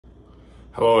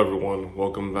Hello everyone,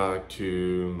 welcome back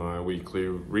to my weekly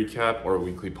recap or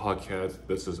weekly podcast.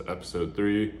 This is episode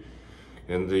 3.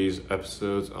 In these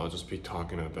episodes, I'll just be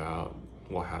talking about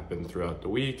what happened throughout the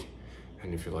week.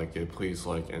 And if you like it, please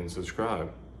like and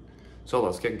subscribe. So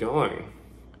let's get going.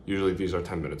 Usually these are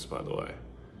 10 minutes, by the way.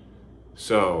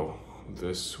 So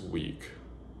this week,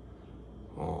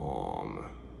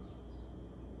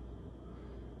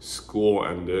 school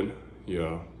ended.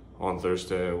 Yeah, on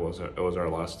Thursday it was our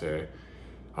last day.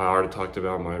 I already talked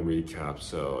about my recap,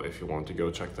 so if you want to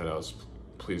go check that out,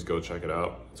 please go check it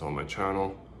out. It's on my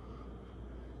channel.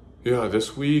 Yeah,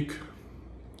 this week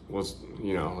was,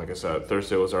 like I said,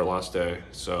 Thursday was our last day,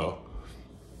 so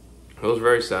it was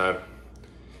very sad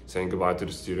saying goodbye to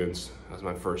the students. As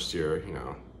my first year,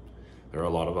 there are a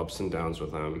lot of ups and downs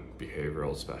with them,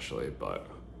 behavioral especially, but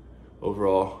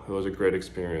overall, it was a great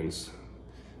experience.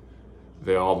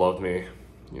 They all loved me,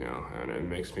 and it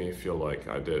makes me feel like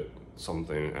I did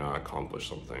something and I accomplished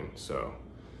something. So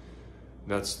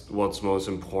that's what's most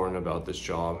important about this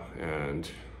job, and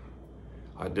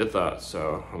I did that,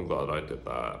 so I'm glad I did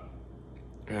that.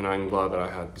 And I'm glad that I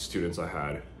had the students I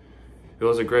had. It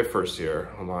was a great first year.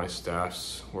 My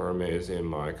staffs were amazing,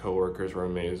 my coworkers were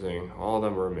amazing, all of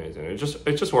them were amazing. It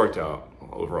just worked out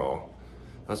overall.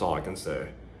 That's all I can say.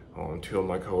 2 of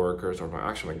my coworkers are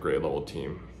actually my grade level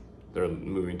team. They're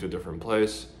moving to a different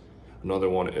place. Another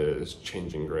one is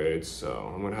changing grades,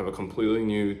 so I'm gonna have a completely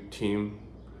new team,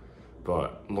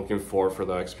 but I'm looking forward for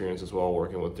that experience as well,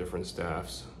 working with different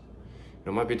staffs.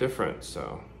 It might be different,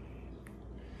 so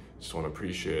just want to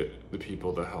appreciate the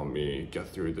people that helped me get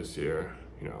through this year.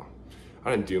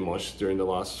 I didn't do much during the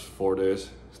last 4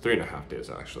 days, 3.5 days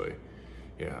actually.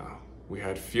 Yeah, we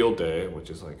had field day,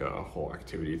 which is like a whole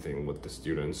activity thing with the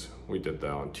students. We did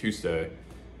that on Tuesday.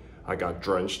 I got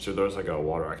drenched, so there was like a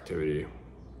water activity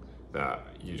that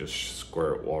you just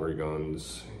squirt water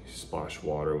guns, you splash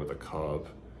water with a cup,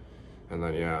 and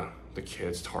then the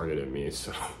kids targeted me,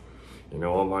 so I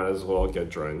might as well get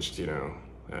drenched,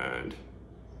 and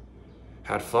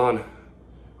had fun.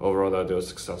 Overall, that day was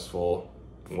successful.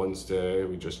 Wednesday,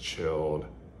 we just chilled,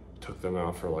 took them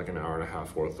out for like an hour and a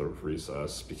half worth of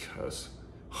recess because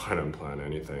I didn't plan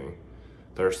anything.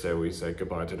 Thursday, we said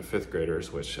goodbye to the 5th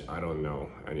graders, which I don't know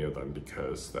any of them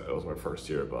because that was my first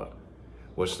year, but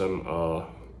wish them a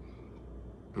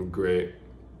great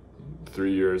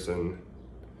 3 years in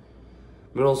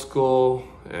middle school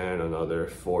and another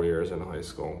 4 years in high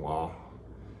school. Wow.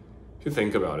 If you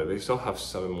think about it, they still have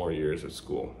 7 more years at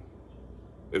school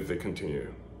if they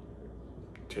continue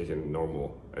taking a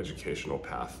normal educational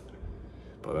path.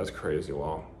 But that's crazy.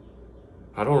 Wow.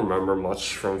 I don't remember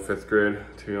much from 5th grade,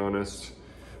 to be honest.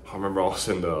 I remember I was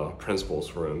in the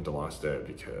principal's room the last day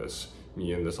because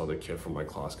me and this other kid from my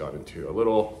class got into a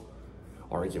little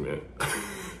argument.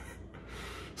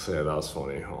 So yeah, that was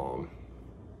funny.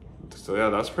 So yeah,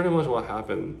 that's pretty much what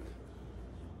happened.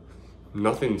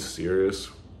 Nothing serious.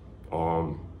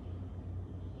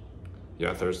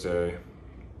 Thursday.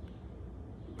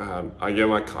 I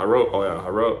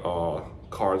wrote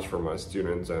cards for my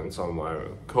students and some of my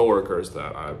coworkers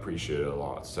that I appreciated a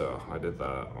lot. So I did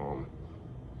that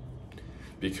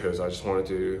because I just wanted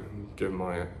to give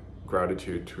my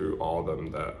gratitude to all of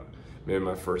them that made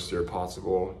my first year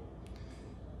possible.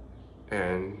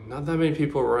 And not that many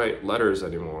people write letters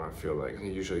anymore, I feel like. They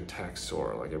usually text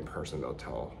or like in person they'll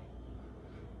tell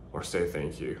or say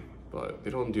thank you. But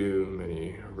they don't do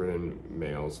many written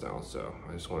mails now, so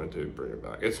I just wanted to bring it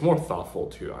back. It's more thoughtful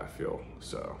too, I feel.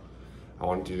 So I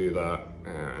wanted to do that.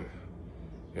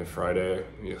 And Friday,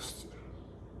 just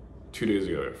 2 days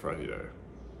ago, Friday day,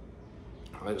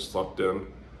 I just slept in,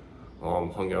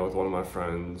 hung out with one of my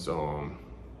friends.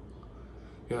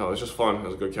 It was just fun. It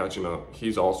was good catching up.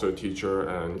 He's also a teacher,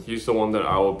 and he's the one that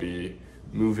I will be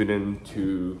moving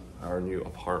into our new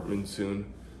apartment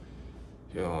soon.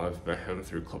 I've met him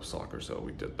through club soccer, so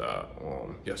we did that.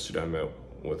 Yesterday I met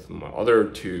with my other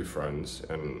 2 friends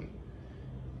and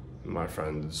my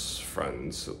friends'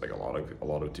 friends, like a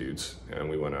lot of dudes, and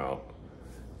we went out.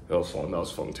 That was fun. That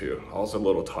was fun too. I was a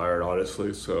little tired,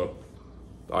 honestly, so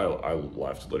I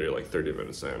left literally like 30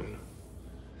 minutes in.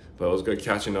 But it was good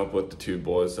catching up with the 2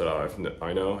 boys that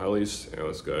I know, at least. It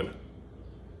was good.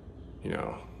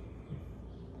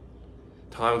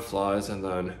 Time flies, and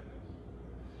then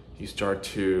you start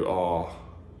to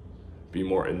be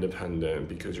more independent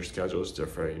because your schedule is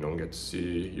different. You don't get to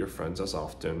see your friends as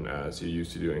often as you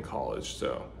used to do in college.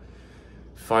 So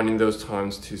finding those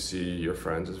times to see your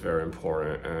friends is very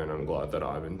important, and I'm glad that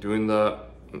I've been doing that.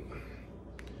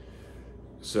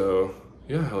 So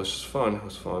yeah, it was just fun. It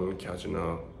was fun catching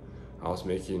up. I was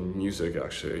making music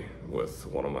actually with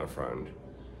one of my friends,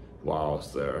 while I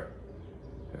was there.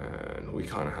 And we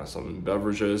kind of had some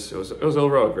beverages. It was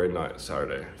overall a great night.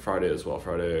 Saturday, Friday as well.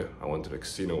 Friday I went to the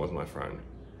casino with my friend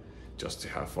just to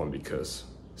have fun because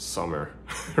summer,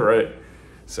 right?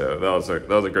 So that was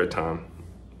a great time.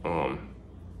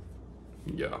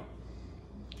 Yeah,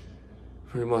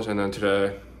 pretty much. And then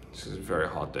today, this is a very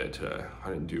hot day today. I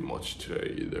didn't do much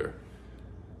today either.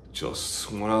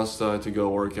 Just went outside to go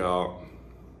work out,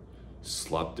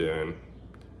 slept in.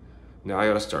 Now I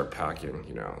gotta start packing,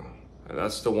 you know. And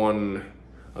that's the one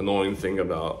annoying thing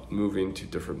about moving to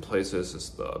different places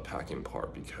is the packing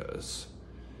part, because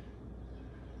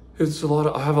it's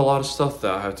I have a lot of stuff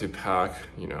that I have to pack,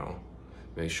 you know,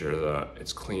 make sure that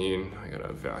it's clean. I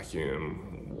gotta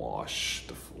vacuum, wash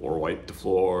the floor, wipe the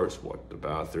floors, wipe the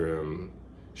bathroom,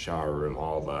 shower room,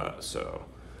 all that. So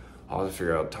I'll have to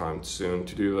figure out time soon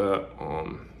to do that.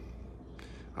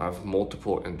 I have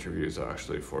multiple interviews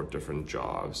actually for different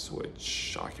jobs,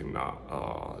 which I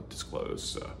cannot disclose.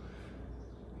 So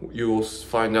you will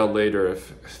find out later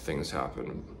if things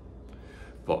happen.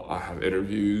 But I have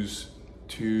interviews,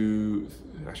 3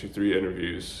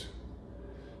 interviews.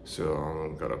 So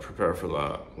I'm gonna prepare for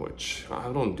that, which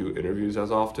I don't do interviews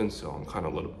as often, so I'm kind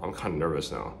of nervous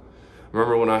now.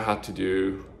 Remember when I had to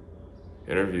do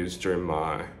interviews during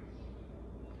my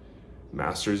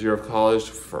master's year of college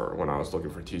for when I was looking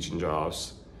for teaching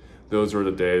jobs? Those were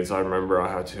the days I remember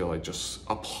I had to like just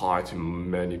apply to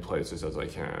many places as I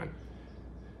can.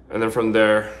 And then from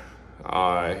there,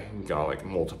 I got like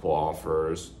multiple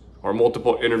offers or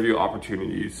multiple interview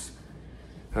opportunities.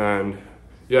 And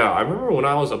yeah, I remember when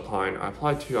I was applying, I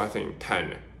applied to I think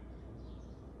 10.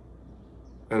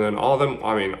 And then all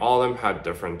of them had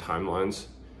different timelines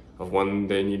of when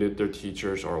they needed their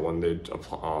teachers or when they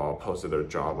posted their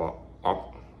job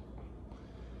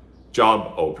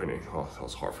opening. Oh, that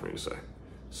was hard for me to say.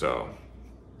 So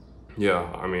yeah,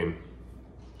 I mean,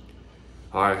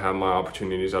 I had my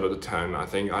opportunities out of the 10. I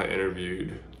think I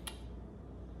interviewed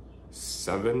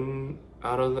 7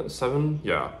 out of the 7.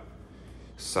 Yeah,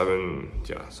 7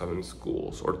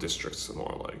 schools or districts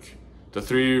more like. The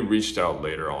 3 reached out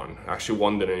later on. Actually,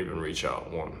 1 didn't even reach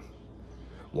out.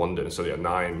 One didn't. So yeah,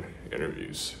 9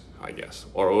 interviews, I guess.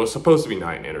 Or it was supposed to be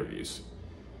 9 interviews.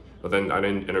 But then I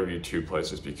didn't interview 2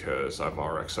 places because I've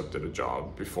already accepted a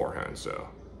job beforehand. So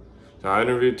I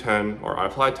interviewed 10, or I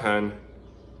applied 10.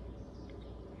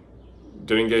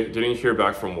 Didn't hear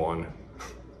back from 1.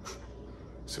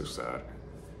 So sad.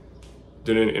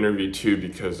 Didn't interview 2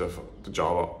 because of the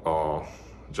job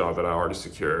that I already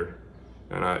secured.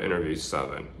 And I interviewed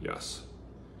 7, yes.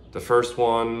 The first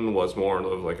one was more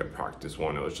of like a practice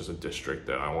one. It was just a district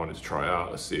that I wanted to try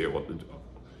out to see what the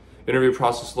interview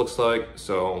process looks like.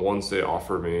 So once they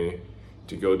offered me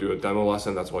to go do a demo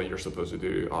lesson, that's what you're supposed to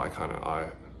do,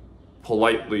 I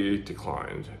politely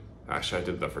declined. Actually, I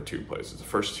did that for 2 places. The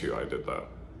first 2, I did that.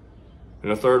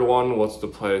 And the third one was the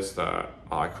place that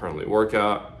I currently work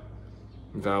at.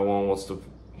 That one was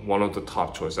one of the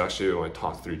top choices. Actually, my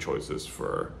top 3 choices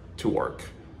to work.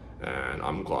 And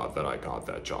I'm glad that I got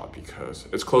that job because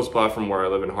it's close by from where I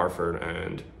live in Hartford,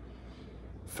 and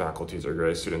faculties are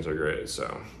great, students are great.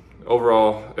 So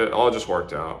overall, it all just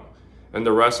worked out. And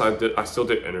the rest I still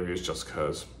did interviews just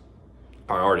because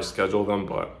I already scheduled them,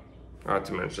 but I had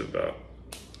to mention that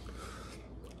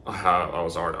I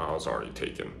was already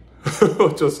taken,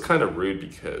 which was kind of rude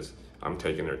because I'm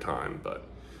taking their time, but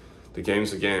the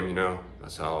game's the game, you know,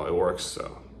 that's how it works.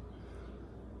 So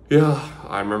yeah,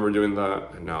 I remember doing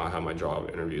that, and now I have my job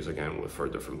interviews again for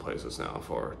different places now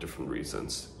for different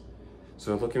reasons.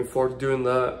 So looking forward to doing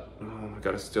that. I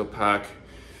gotta still pack.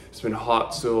 It's been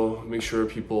hot, so make sure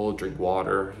people drink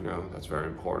water, you know, that's very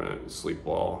important. Sleep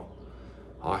well.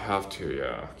 I have to,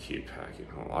 yeah, keep packing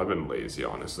home. I've been lazy,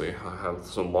 honestly. I have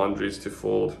some laundries to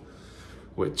fold,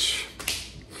 which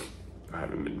I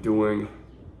haven't been doing.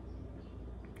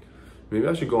 Maybe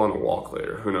I should go on a walk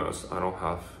later, who knows? I don't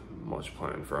have much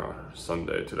planned for our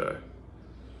Sunday today.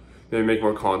 Maybe make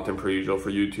more content per usual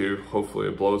for YouTube. Hopefully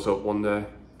it blows up one day.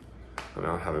 I mean,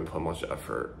 I haven't put much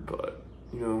effort, but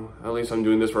you know, at least I'm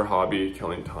doing this for a hobby,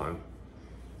 killing time.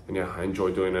 And yeah, I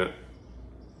enjoy doing it.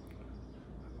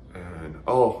 And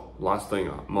oh, last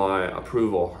thing, my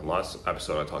approval. Last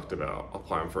episode I talked about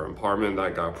applying for an apartment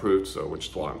that got approved, so which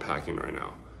is why I'm packing right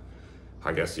now.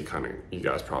 I guess you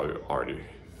guys probably already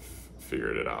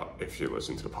figured it out if you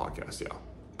listen to the podcast, yeah.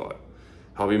 But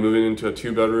I'll be moving into a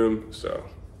 2-bedroom, so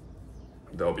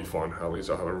that'll be fun. At least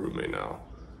I'll have a roommate now.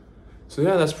 So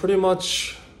yeah, that's pretty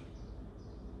much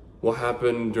what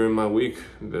happened during my week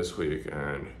this week.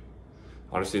 And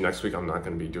honestly, next week I'm not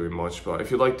going to be doing much, but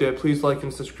if you liked it, please like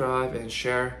and subscribe and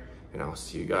share, and I'll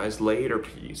see you guys later.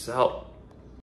 Peace out.